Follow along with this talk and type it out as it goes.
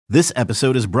This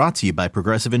episode is brought to you by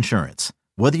Progressive Insurance.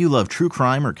 Whether you love true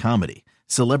crime or comedy,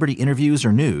 celebrity interviews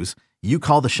or news, you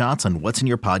call the shots on what's in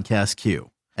your podcast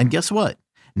queue. And guess what?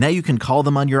 Now you can call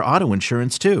them on your auto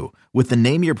insurance too with the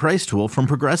Name Your Price tool from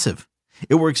Progressive.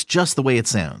 It works just the way it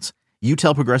sounds. You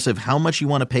tell Progressive how much you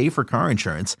want to pay for car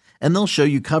insurance, and they'll show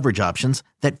you coverage options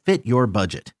that fit your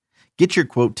budget. Get your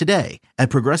quote today at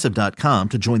Progressive.com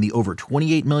to join the over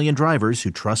 28 million drivers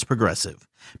who trust Progressive.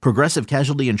 Progressive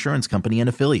Casualty Insurance Company and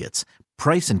Affiliates.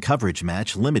 Price and coverage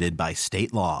match limited by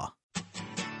state law.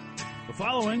 The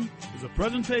following is a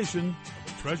presentation of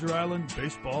the Treasure Island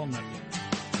Baseball Network.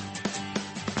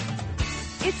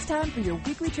 It's time for your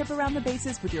weekly trip around the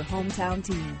bases with your hometown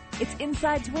team. It's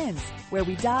Inside Twins, where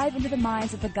we dive into the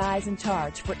minds of the guys in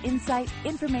charge for insight,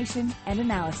 information, and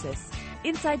analysis.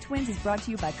 Inside Twins is brought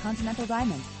to you by Continental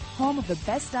Diamond, home of the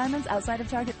best diamonds outside of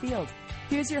Target Field.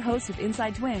 Here's your host of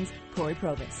Inside Twins, Corey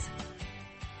Provis.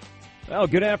 Well,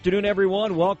 good afternoon,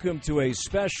 everyone. Welcome to a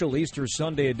special Easter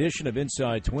Sunday edition of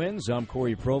Inside Twins. I'm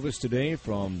Corey Provis today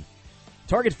from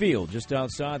Target Field, just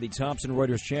outside the Thomson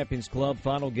Reuters Champions Club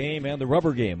final game and the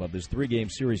rubber game of this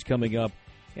three-game series coming up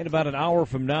in about an hour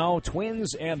from now.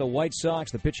 Twins and the White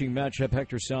Sox, the pitching matchup.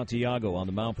 Hector Santiago on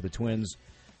the mound for the Twins.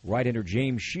 Right-hander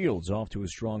James Shields off to a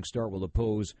strong start will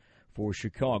oppose for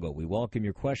Chicago. We welcome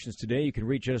your questions today. You can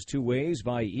reach us two ways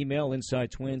via email,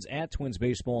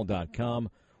 InsideTwins@twinsbaseball.com,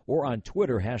 or on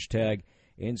Twitter, hashtag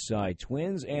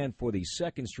InsideTwins. And for the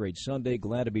second straight Sunday,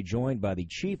 glad to be joined by the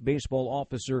Chief Baseball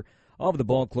Officer of the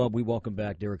ball club. We welcome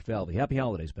back Derek Falvey. Happy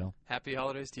holidays, pal. Happy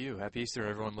holidays to you. Happy Easter,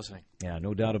 everyone listening. Yeah,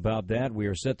 no doubt about that. We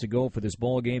are set to go for this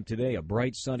ball game today. A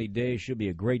bright, sunny day. Should be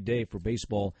a great day for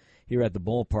baseball here at the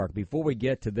ballpark. Before we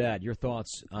get to that, your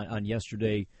thoughts on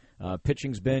yesterday.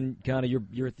 Pitching's been kind of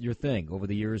your thing over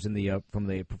the years in the from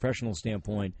the professional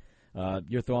standpoint.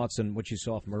 Your thoughts on what you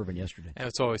saw from Irvin yesterday? And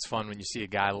it's always fun when you see a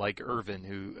guy like Irvin,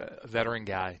 who a veteran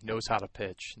guy, knows how to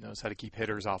pitch, knows how to keep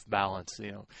hitters off balance.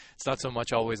 You know, it's not so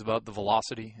much always about the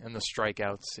velocity and the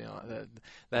strikeouts. You know,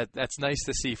 that's nice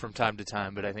to see from time to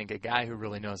time. But I think a guy who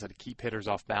really knows how to keep hitters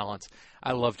off balance.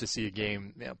 I love to see a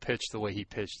game pitched the way he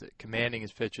pitched it, commanding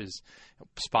his pitches,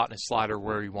 spotting his slider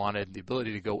where he wanted, the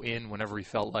ability to go in whenever he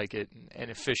felt like it, and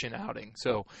efficient outing.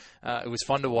 So it was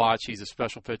fun to watch. He's a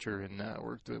special pitcher, and it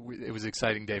was an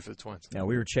exciting day for the Twins. Now,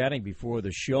 we were chatting before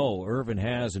the show. Irvin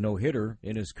has a no-hitter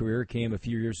in his career. Came a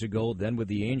few years ago, then with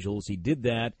the Angels. He did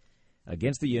that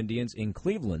against the Indians in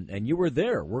Cleveland, and you were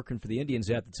there working for the Indians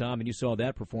at the time, and you saw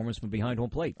that performance from behind home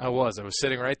plate. I was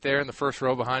sitting right there in the first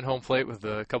row behind home plate with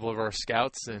a couple of our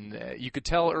scouts, and you could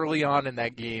tell early on in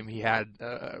that game he had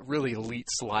a really elite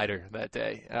slider that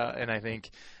day, and I think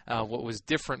what was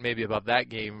different maybe about that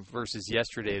game versus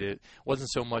yesterday, it wasn't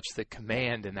so much the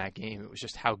command in that game, it was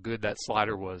just how good that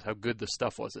slider was, how good the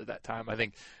stuff was at that time. I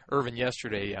think Irvin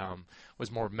yesterday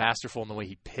was more masterful in the way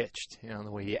he pitched,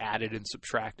 the way he added and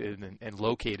subtracted and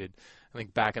located. I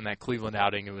think back in that Cleveland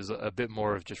outing, it was a bit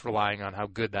more of just relying on how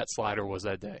good that slider was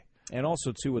that day. And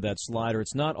also, too, with that slider,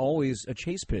 it's not always a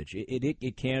chase pitch.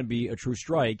 It can be a true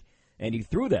strike, and he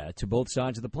threw that to both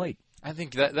sides of the plate. I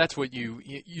think that's what you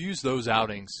use those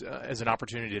outings as an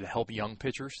opportunity to help young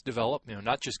pitchers develop,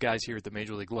 not just guys here at the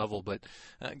major league level, but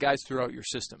guys throughout your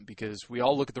system, because we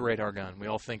all look at the radar gun. We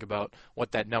all think about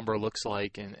what that number looks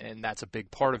like, and that's a big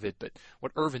part of it. But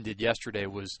what Irvin did yesterday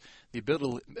was the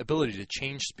ability to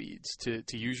change speeds, to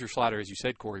use your slider, as you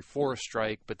said, Corey, for a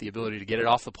strike, but the ability to get it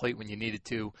off the plate when you needed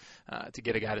to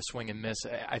get a guy to swing and miss.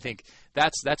 I think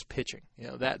that's pitching.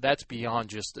 That's beyond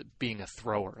just being a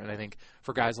thrower. And I think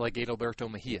for guys like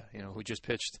Adalberto Mejia, who just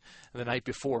pitched the night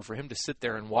before, for him to sit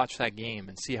there and watch that game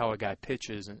and see how a guy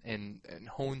pitches and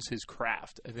hones his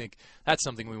craft, I think that's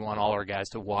something we want all our guys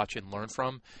to watch and learn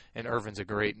from. And Irvin's a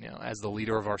great, as the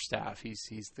leader of our staff,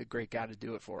 he's the great guy to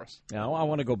do it for us. Now, I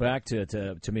want to go back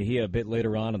to Mejia a bit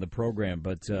later on in the program,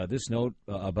 but this note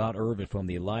about Irvin from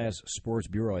the Elias Sports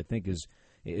Bureau, I think,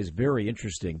 is very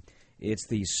interesting. It's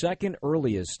the second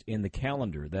earliest in the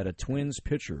calendar that a Twins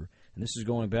pitcher, and this is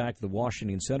going back to the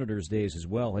Washington Senators days as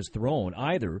well, has thrown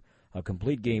either a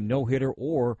complete game no-hitter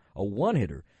or a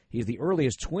one-hitter. He's the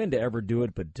earliest Twin to ever do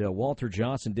it, but Walter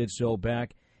Johnson did so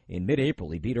back in mid-April.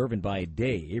 He beat Irvin by a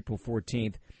day, April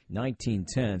 14th,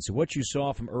 1910. So what you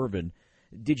saw from Irvin,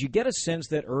 did you get a sense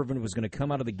that Irvin was going to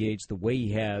come out of the gates the way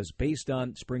he has based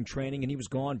on spring training? And he was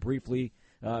gone briefly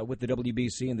with the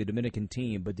WBC and the Dominican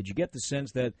team, but did you get the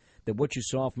sense that what you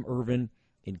saw from Irvin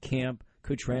in camp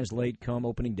could translate come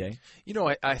opening day? You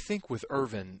know, I think with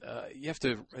Irvin, you have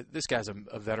to. This guy's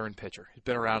a veteran pitcher. He's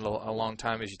been around a long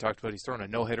time, as you talked about. He's thrown a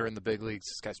no-hitter in the big leagues.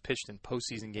 This guy's pitched in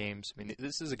postseason games. I mean,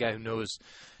 this is a guy who knows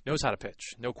how to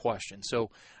pitch, no question. So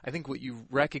I think what you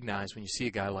recognize when you see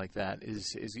a guy like that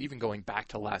is even going back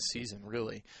to last season,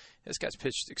 really. This guy's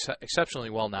pitched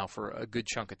exceptionally well now for a good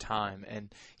chunk of time,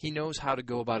 and he knows how to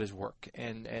go about his work.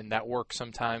 And that work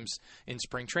sometimes in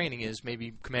spring training is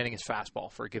maybe commanding his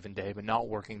fastball for a given day, but not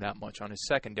working that much on his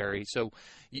secondary. So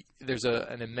there's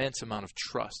an immense amount of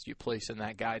trust you place in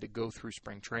that guy to go through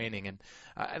spring training. And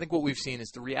I think what we've seen is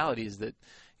the reality is that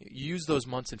you use those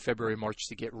months in February, March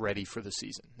to get ready for the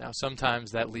season. Now,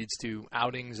 sometimes that leads to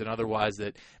outings and otherwise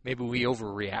that maybe we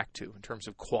overreact to in terms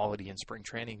of quality in spring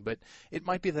training. But it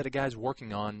might be that a guy's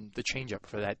working on the changeup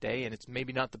for that day, and it's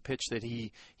maybe not the pitch that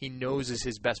he knows is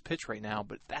his best pitch right now,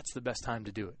 but that's the best time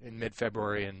to do it in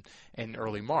mid-February and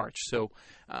early March. So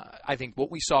I think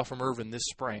what we saw from Irvin this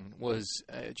spring was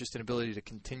just an ability to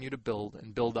continue to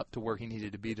build up to where he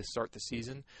needed to be to start the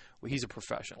season. Well, he's a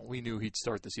professional. We knew he'd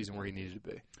start the season where he needed to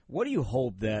be. What do you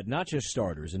hope that not just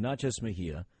starters and not just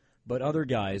Mejia, but other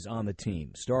guys on the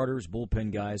team, starters,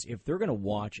 bullpen guys, if they're going to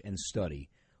watch and study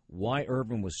why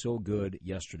Irvin was so good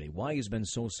yesterday, why he's been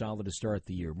so solid to start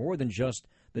the year, more than just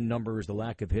the numbers, the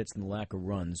lack of hits, and the lack of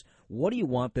runs, what do you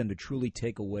want them to truly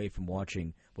take away from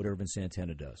watching what Irvin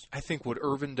Santana does? I think what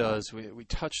Irvin does, we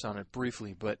touched on it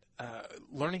briefly, but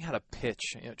learning how to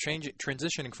pitch,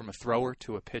 transitioning from a thrower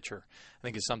to a pitcher, I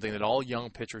think is something that all young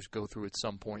pitchers go through at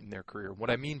some point in their career. What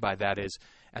I mean by that is,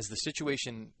 as the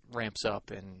situation ramps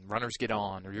up and runners get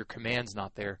on or your command's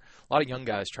not there, a lot of young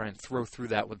guys try and throw through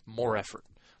that with more effort.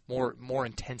 More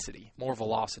intensity, more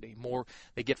velocity,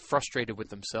 they get frustrated with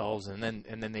themselves and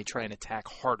then they try and attack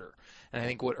harder. And I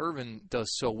think what Irvin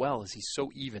does so well is he's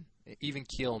so even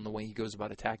keel in the way he goes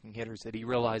about attacking hitters that he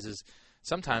realizes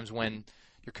sometimes when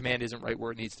your command isn't right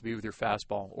where it needs to be with your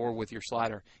fastball or with your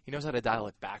slider, he knows how to dial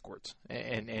it backwards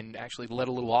and actually let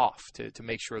a little off to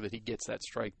make sure that he gets that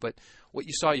strike. But what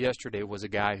you saw yesterday was a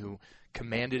guy who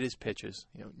commanded his pitches,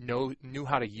 knew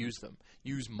how to use them,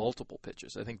 use multiple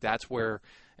pitches. I think that's where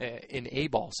in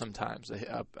A-ball sometimes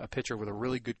a pitcher with a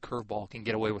really good curveball can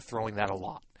get away with throwing that a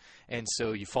lot. And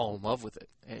so you fall in love with it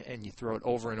and you throw it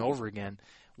over and over again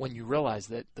when you realize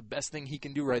that the best thing he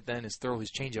can do right then is throw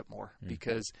his changeup more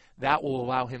because that will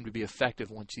allow him to be effective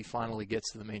once he finally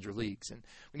gets to the major leagues. And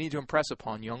we need to impress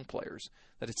upon young players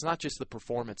that it's not just the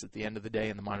performance at the end of the day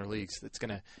in the minor leagues that's going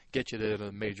to get you to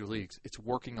the major leagues. It's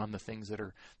working on the things that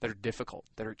are difficult,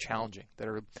 that are challenging,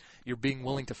 you're being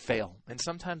willing to fail. And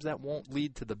sometimes that won't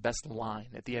lead to the best line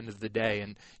at the end of the day,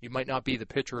 and you might not be the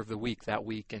pitcher of the week that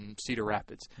week in Cedar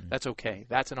Rapids. That's okay.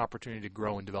 That's an opportunity to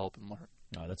grow and develop and learn.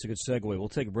 That's a good segue. We'll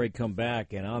take a break, come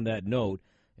back, and on that note,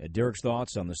 Derek's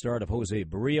thoughts on the start of Jose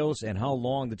Barrios and how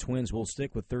long the Twins will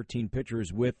stick with 13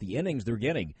 pitchers with the innings they're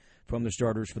getting from the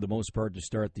starters for the most part to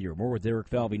start the year. More with Derek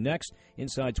Falvey next.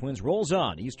 Inside Twins rolls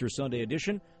on. Easter Sunday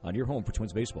edition on your home for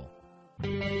Twins baseball.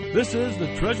 This is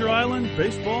the Treasure Island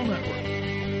Baseball Network.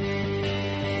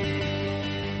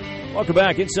 Welcome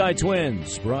back, Inside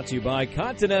Twins, brought to you by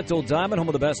Continental Diamond, home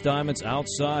of the best diamonds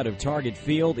outside of Target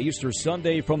Field. Easter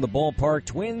Sunday from the ballpark.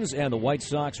 Twins and the White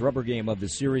Sox rubber game of the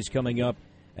series coming up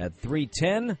at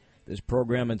 3:10. This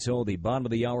program until the bottom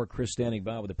of the hour. Chris standing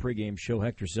by with the pregame show,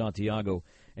 Hector Santiago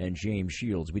and James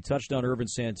Shields. We touched on Irvin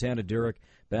Santana, Derek,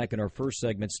 back in our first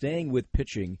segment, staying with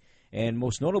pitching and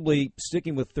most notably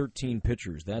sticking with 13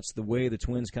 pitchers. That's the way the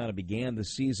Twins kind of began the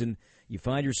season. You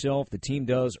find yourself, the team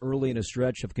does, early in a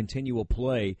stretch of continual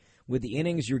play with the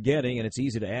innings you're getting, and it's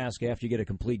easy to ask after you get a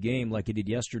complete game like you did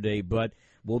yesterday, but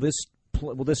will this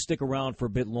stick around for a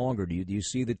bit longer? Do you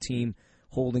see the team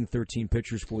holding 13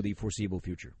 pitchers for the foreseeable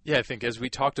future? Yeah, I think as we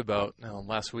talked about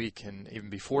last week and even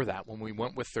before that, when we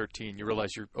went with 13, you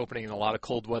realize you're opening in a lot of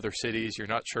cold weather cities. You're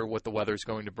not sure what the weather's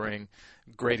going to bring.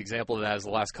 Great example of that is the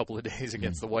last couple of days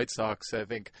against the White Sox. I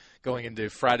think going into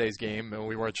Friday's game,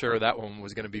 we weren't sure that one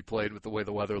was going to be played with the way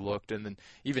the weather looked. And then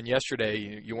even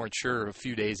yesterday, you weren't sure a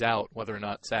few days out whether or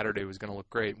not Saturday was going to look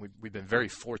great. We've been very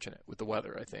fortunate with the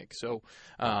weather, I think. So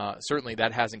certainly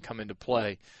that hasn't come into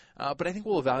play. But I think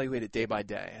we'll evaluate it day by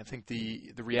day. I think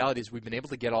the reality is we've been able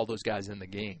to get all those guys in the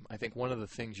game. I think one of the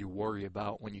things you worry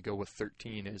about when you go with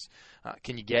 13 is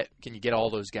can you get all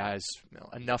those guys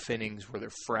enough innings where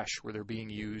they're fresh, where they're being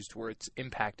used, where it's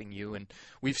impacting you. And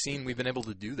we've been able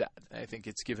to do that. I think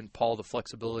it's given Paul the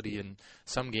flexibility in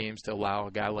some games to allow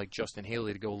a guy like Justin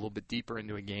Haley to go a little bit deeper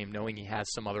into a game, knowing he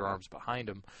has some other arms behind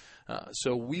him.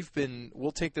 So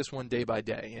we'll take this one day by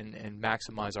day and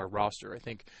maximize our roster. I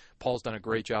think Paul's done a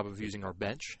great job of using our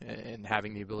bench and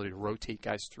having the ability to rotate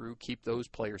guys through, keep those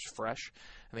players fresh.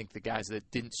 I think the guys that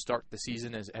didn't start the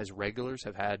season as regulars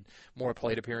have had more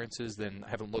plate appearances than, I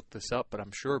haven't looked this up, but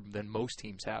I'm sure than most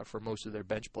teams have for most of their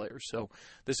bench players. So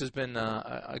this has been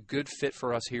a good fit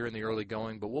for us here in the early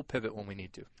going, but we'll pivot when we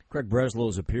need to. Craig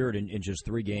Breslow's appeared in just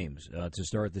 3 games to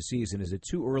start the season. Is it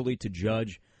too early to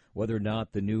judge whether or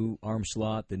not the new arm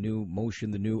slot, the new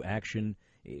motion, the new action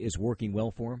is working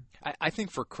well for him? I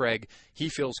think for Craig, he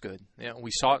feels good.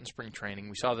 We saw it in spring training.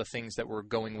 We saw the things that were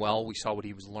going well. We saw what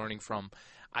he was learning from.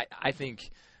 I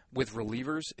think with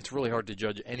relievers, it's really hard to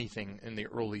judge anything in the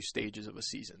early stages of a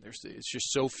season. It's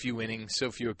just so few innings,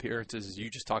 so few appearances, as you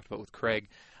just talked about with Craig.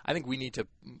 I think we need to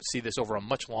see this over a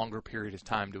much longer period of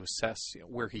time to assess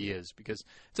where he is, because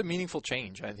it's a meaningful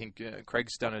change. I think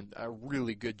Craig's done a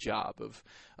really good job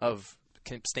of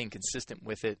staying consistent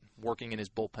with it, working in his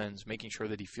bullpens, making sure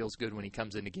that he feels good when he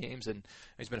comes into games, and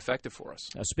he's been effective for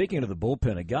us. Now, speaking of the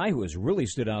bullpen, a guy who has really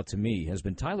stood out to me has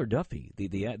been Tyler Duffey.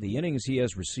 The innings he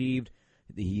has received,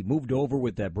 he moved over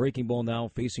with that breaking ball now,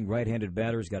 facing right-handed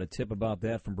batters. Got a tip about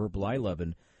that from Bert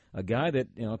Blyleven. A guy that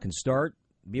can start,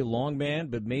 be a long man,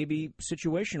 but maybe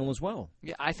situational as well.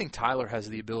 Yeah, I think Tyler has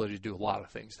the ability to do a lot of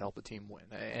things to help a team win.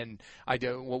 And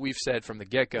what we've said from the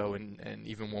get-go, and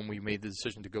even when we made the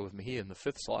decision to go with Mejia in the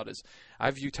 5th slot, is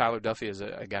I view Tyler Duffey as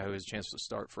a guy who has a chance to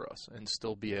start for us and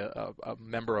still be a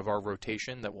member of our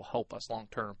rotation that will help us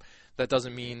long-term. That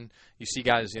doesn't mean you see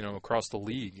guys, across the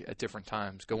league at different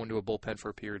times go into a bullpen for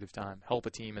a period of time, help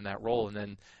a team in that role, and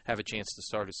then have a chance to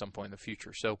start at some point in the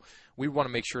future. So we want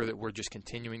to make sure that we're just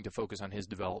continuing to focus on his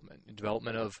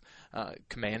development of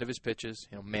command of his pitches,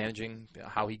 managing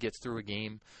how he gets through a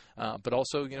game, but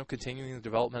also, continuing the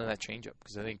development of that changeup,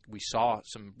 because I think we saw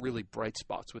some really bright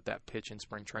spots with that pitch in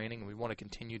spring training, and we want to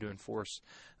continue to enforce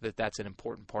that that's an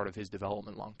important part of his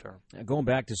development long term. Now, going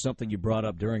back to something you brought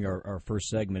up during our first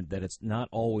segment, that it's not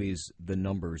always the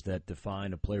numbers that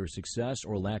define a player's success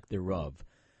or lack thereof.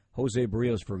 Jose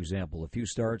Barrios, for example, a few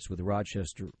starts with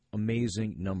Rochester,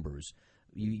 amazing numbers.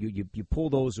 You pull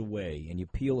those away and you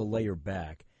peel a layer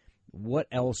back. What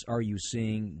else are you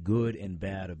seeing good and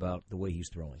bad about the way he's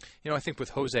throwing? I think with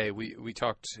Jose, we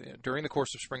talked during the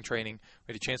course of spring training.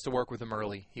 We had a chance to work with him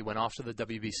early. He went off to the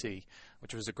WBC,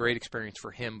 which was a great experience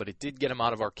for him, but it did get him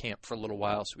out of our camp for a little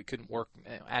while, so we couldn't work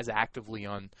as actively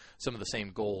on some of the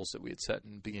same goals that we had set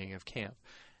in the beginning of camp.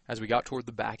 As we got toward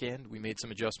the back end, we made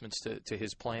some adjustments to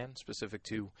his plan, specific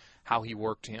to how he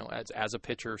worked, as a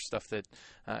pitcher, stuff that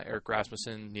Eric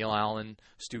Rasmussen, Neil Allen,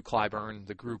 Stu Clyburn,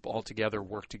 the group all together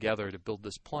worked together to build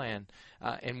this plan.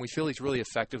 And we feel he's really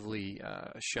effectively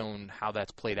shown how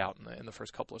that's played out in the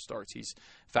first couple of starts.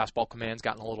 Fastball command's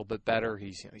gotten a little bit better.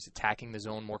 He's attacking the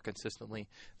zone more consistently.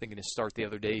 I think in his start the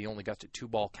other day, he only got to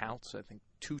 2-ball counts, I think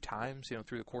 2 times,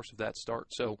 through the course of that start.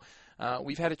 So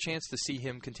we've had a chance to see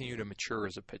him continue to mature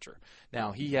as a pitcher.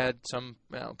 Now, he had some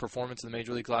performance in the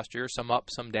Major League last year, some up,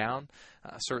 some down.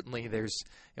 Certainly there's,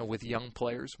 with young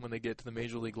players, when they get to the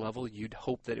Major League level, you'd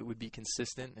hope that it would be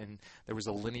consistent and there was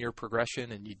a linear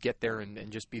progression and you'd get there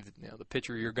and just be the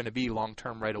pitcher you're going to be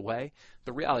long-term right away.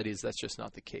 The reality is that's just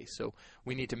not the case. So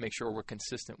we need to make sure we're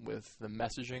consistent with the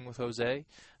messaging with Jose,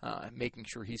 making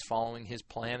sure he's following his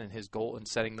plan and his goal and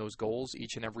setting those goals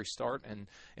each and every start. And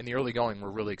in the early going, we're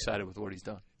really excited with what he's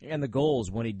done. And the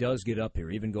goals, when he does get up here,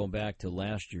 even going back to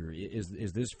last year,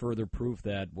 is this further proof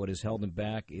that what has held him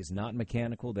back is not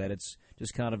mechanical, that it's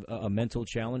just kind of a mental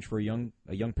challenge for a young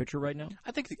pitcher right now?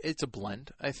 I think it's a blend.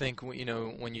 I think,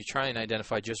 when you try and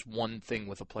identify just one thing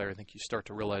with a player, I think you start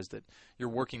to realize that you're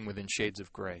working within shades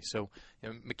of gray. So,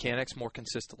 mechanics more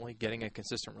consistently, getting a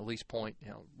consistent release point,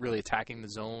 really attacking the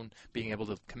zone, being able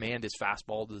to command his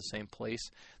fastball to the same place.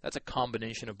 That's a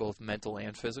combination of both mental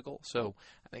and physical. So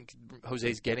I think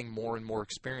Jose's getting more and more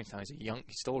experience now.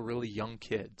 He's still a really young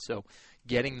kid. So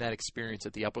getting that experience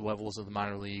at the upper levels of the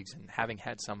minor leagues and having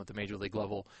had some at the Major League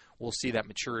level, we'll see that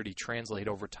maturity translate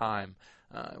over time,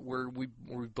 where we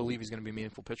believe he's going to be a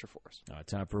meaningful pitcher for us.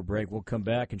 Time for a break. We'll come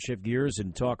back and shift gears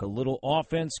and talk a little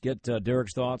offense, get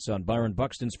Derek's thoughts on Byron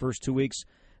Buxton's first 2 weeks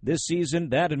this season.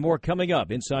 That and more coming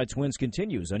up. Inside Twins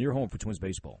continues on your home for Twins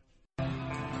baseball.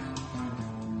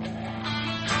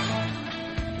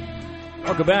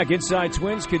 Welcome back. Inside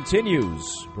Twins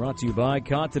continues. Brought to you by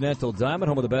Continental Diamond,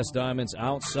 home of the best diamonds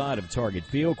outside of Target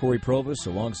Field. Corey Provis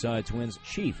alongside Twins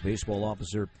Chief Baseball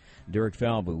Officer Derek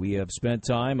Falvey. We have spent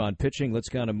time on pitching. Let's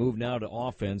kind of move now to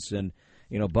offense. And,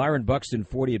 Byron Buxton,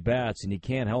 40 at-bats, and you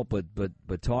can't help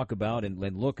but talk about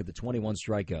and look at the 21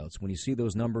 strikeouts. When you see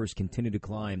those numbers continue to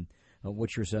climb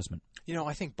What's your assessment?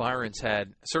 I think Byron's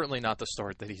had certainly not the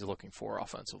start that he's looking for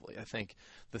offensively. I think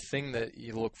the thing that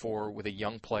you look for with a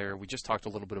young player, we just talked a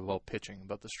little bit about pitching,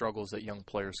 about the struggles that young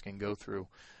players can go through,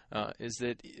 is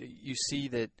that you see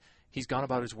that he's gone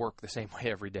about his work the same way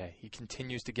every day. He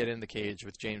continues to get in the cage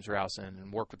with James Rousen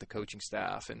and work with the coaching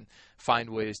staff and find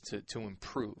ways to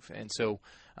improve. And so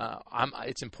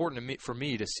it's important for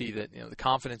me to see that the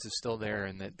confidence is still there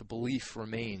and that the belief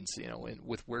remains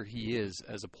with where he is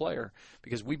as a player,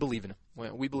 because we believe in him.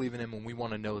 We believe in him, and we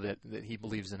want to know that he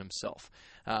believes in himself.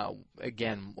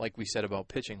 Again, like we said about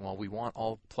pitching, while we want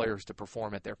all players to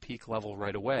perform at their peak level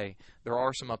right away, there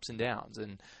are some ups and downs.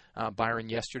 And Byron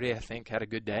yesterday, I think, had a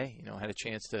good day. Had a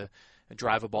chance to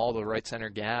drive a ball to the right center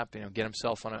gap, get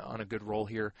himself on a good roll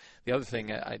here. The other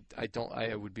thing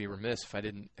I would be remiss if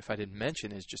I didn't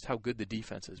mention is just how good the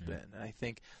defense has been. And I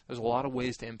think there's a lot of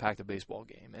ways to impact a baseball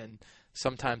game, and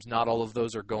sometimes not all of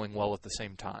those are going well at the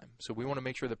same time. So we want to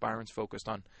make sure that Byron's focused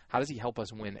on how does he help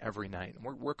us win every night.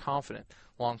 And we're confident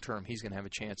long term he's going to have a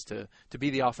chance to be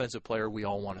the offensive player we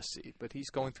all want to see. But he's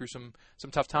going through some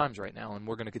tough times right now, and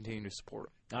we're going to continue to support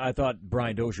him. I thought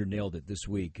Brian Dozier nailed it this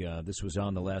week. This was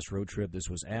on the last road trip. This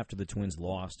was after the Twins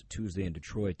lost Tuesday in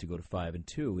Detroit to go to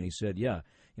 5-2, and he said,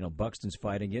 Buxton's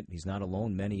fighting it. He's not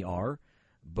alone. Many are.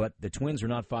 But the Twins are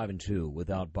not 5-2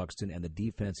 without Buxton and the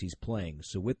defense he's playing.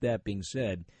 So with that being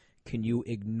said, can you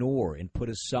ignore and put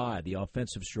aside the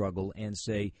offensive struggle and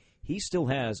say he still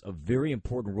has a very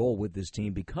important role with this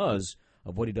team because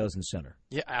of what he does in center?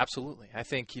 Yeah, absolutely. I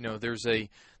think there's an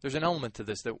element to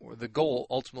this that the goal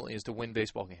ultimately is to win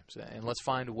baseball games, and let's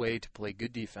find a way to play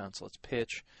good defense. Let's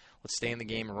pitch. Let's stay in the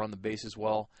game and run the bases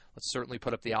well. Let's certainly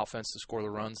put up the offense to score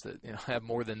the runs that have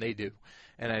more than they do.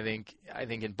 And I think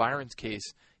in Byron's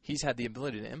case, he's had the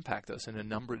ability to impact us in a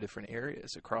number of different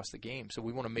areas across the game. So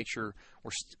we want to make sure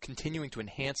we're continuing to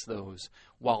enhance those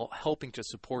while helping to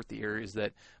support the areas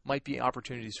that might be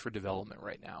opportunities for development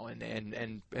right now.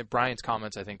 And Brian's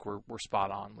comments, I think, were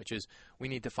spot on, which is we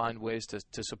need to find ways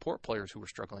to support players who are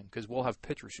struggling, because we'll have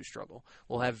pitchers who struggle.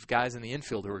 We'll have guys in the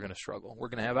infield who are going to struggle. We're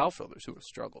going to have outfielders who will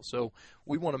struggle. So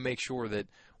we want to make sure that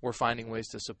we're finding ways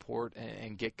to support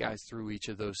and get guys through each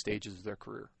of those stages of their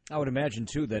career. I would imagine,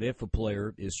 too, that if a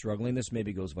player is struggling, this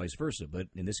maybe goes vice versa, but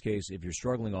in this case, if you're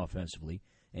struggling offensively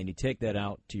and you take that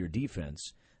out to your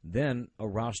defense, then a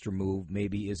roster move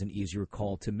maybe is an easier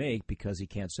call to make because he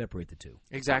can't separate the two.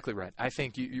 Exactly right. I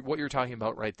think what you're talking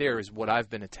about right there is what I've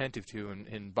been attentive to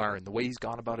in Byron, the way he's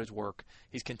gone about his work.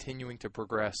 He's continuing to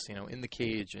progress, in the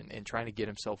cage and trying to get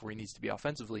himself where he needs to be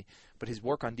offensively, but his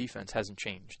work on defense hasn't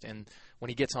changed. And when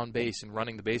he gets on base and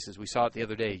running the bases, we saw it the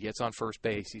other day. He gets on first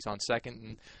base. He's on second,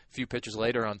 and a few pitches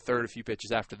later, on third, a few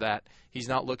pitches after that. He's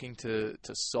not looking to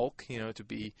sulk,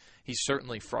 he's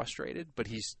certainly frustrated, but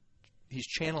he's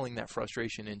channeling that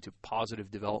frustration into positive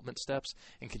development steps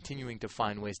and continuing to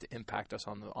find ways to impact us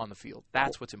on the field.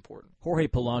 That's what's important. Jorge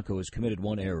Polanco has committed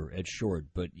one error at short,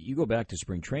 but you go back to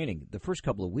spring training, the first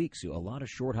couple of weeks, a lot of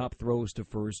short hop throws to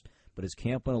first, but as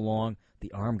camp went along,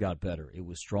 the arm got better. It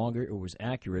was stronger, it was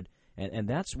accurate, and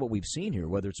that's what we've seen here,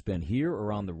 whether it's been here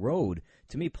or on the road.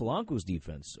 To me, Polanco's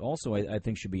defense also, I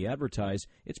think, should be advertised.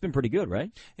 It's been pretty good, right?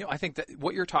 I think that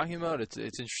what you're talking about, it's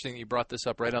interesting that you brought this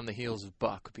up right on the heels of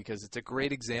Buck, because it's a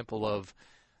great example of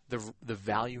the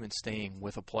value in staying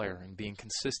with a player and being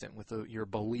consistent with your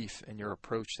belief and your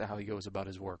approach to how he goes about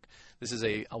his work. This is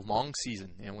a long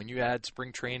season, and when you add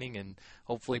spring training and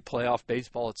hopefully playoff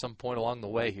baseball at some point along the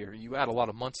way here, you add a lot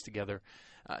of months together.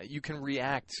 You can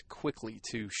react quickly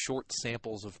to short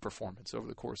samples of performance over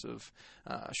the course of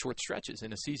short stretches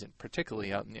in a season,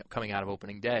 particularly coming out of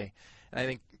opening day. And I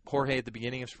think Jorge at the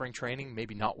beginning of spring training,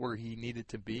 maybe not where he needed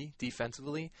to be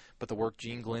defensively, but the work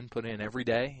Gene Glynn put in every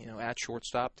day, at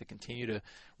shortstop to continue to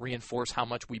reinforce how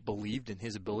much we believed in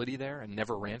his ability there and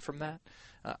never ran from that.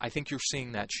 I think you're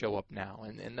seeing that show up now,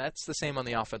 and that's the same on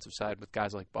the offensive side with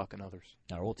guys like Buck and others.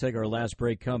 All right, we'll take our last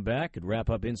break, come back, and wrap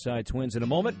up Inside Twins in a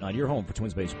moment on your home for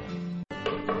Twins baseball.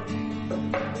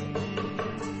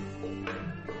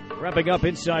 Wrapping up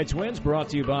Inside Twins, brought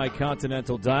to you by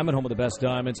Continental Diamond, home of the best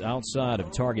diamonds outside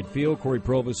of Target Field. Corey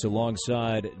Provis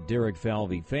alongside Derek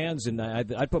Falvey. Fans, and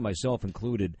I'd put myself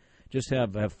included, just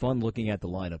have fun looking at the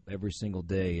lineup every single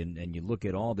day, and you look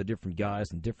at all the different guys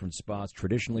in different spots.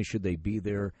 Traditionally, should they be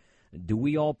there? Do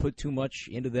we all put too much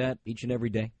into that each and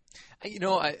every day?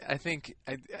 I think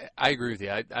I agree with you.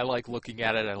 I like looking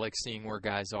at it. I like seeing where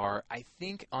guys are. I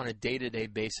think on a day-to-day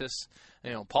basis,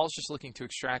 Paul's just looking to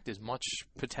extract as much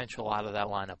potential out of that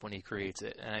lineup when he creates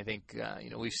it. And I think,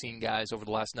 we've seen guys over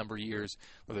the last number of years,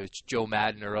 whether it's Joe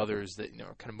Madden or others, that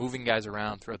are kind of moving guys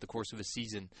around throughout the course of a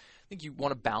season. I think you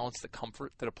want to balance the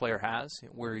comfort that a player has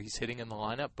where he's hitting in the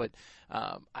lineup, but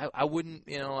I wouldn't,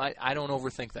 I don't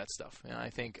overthink that stuff. I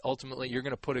think ultimately you're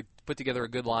going to put together a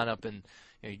good lineup, and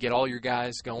you get all your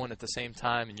guys going at the same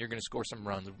time, and you're going to score some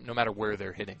runs no matter where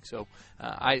they're hitting. So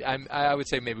I would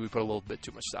say maybe we put a little bit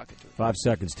too much stock into it. 5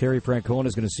 seconds. Terry Francona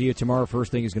is going to see you tomorrow.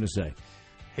 First thing he's going to say.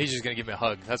 He's just going to give me a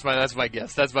hug. That's my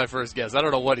guess. That's my first guess. I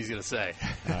don't know what he's going to say.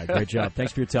 All right, great job.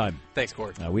 Thanks for your time. Thanks,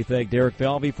 Court. We thank Derek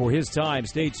Falvey for his time.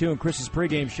 Stay tuned. Chris's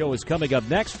pregame show is coming up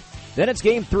next. Then it's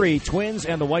Game 3, Twins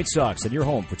and the White Sox, and you're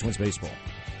home for Twins baseball.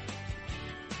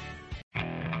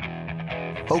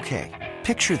 Okay,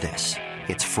 picture this.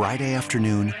 It's Friday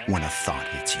afternoon when a thought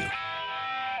hits you.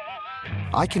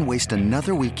 I can waste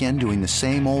another weekend doing the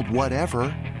same old whatever,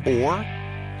 or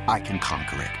I can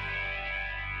conquer it.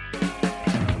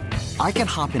 I can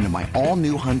hop into my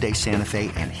all-new Hyundai Santa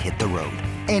Fe and hit the road.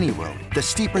 Any road. The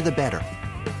steeper, the better.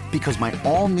 Because my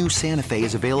all-new Santa Fe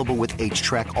is available with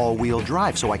H-Track all-wheel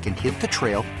drive, so I can hit the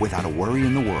trail without a worry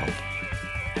in the world.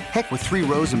 Heck, with 3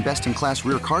 rows and best-in-class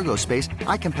rear cargo space,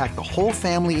 I can pack the whole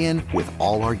family in with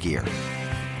all our gear.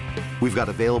 We've got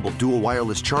available dual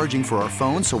wireless charging for our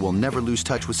phones, so we'll never lose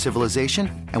touch with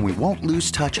civilization, and we won't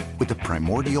lose touch with the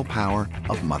primordial power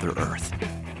of Mother Earth.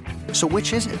 So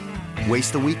which is it?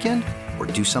 Waste the weekend or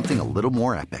do something a little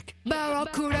more epic?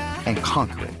 And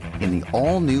conquer it in the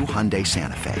all-new Hyundai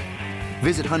Santa Fe.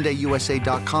 Visit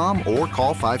HyundaiUSA.com or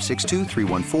call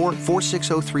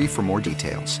 562-314-4603 for more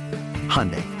details.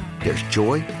 Hyundai, there's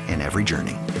joy in every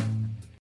journey.